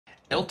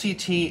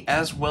LTT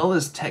as well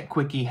as Tech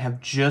Quickie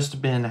have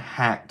just been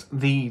hacked.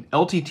 The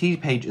LTT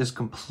page is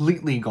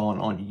completely gone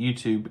on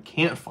YouTube,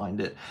 can't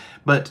find it,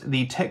 but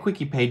the Tech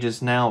Quickie page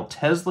is now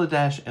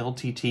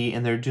Tesla-LTT,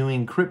 and they're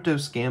doing crypto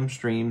scam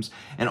streams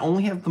and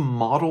only have the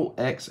Model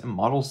X and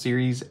Model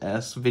Series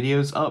S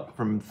videos up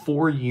from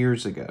 4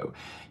 years ago.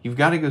 You've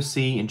got to go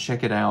see and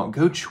check it out.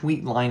 Go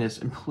tweet Linus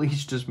and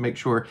please just make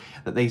sure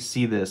that they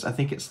see this. I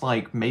think it's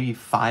like maybe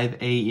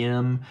 5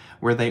 a.m.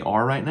 where they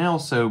are right now,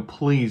 so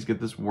please get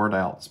this word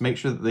out. So make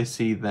sure that they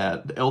see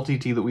that the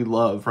LTT that we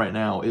love right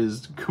now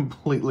is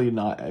completely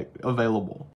not available.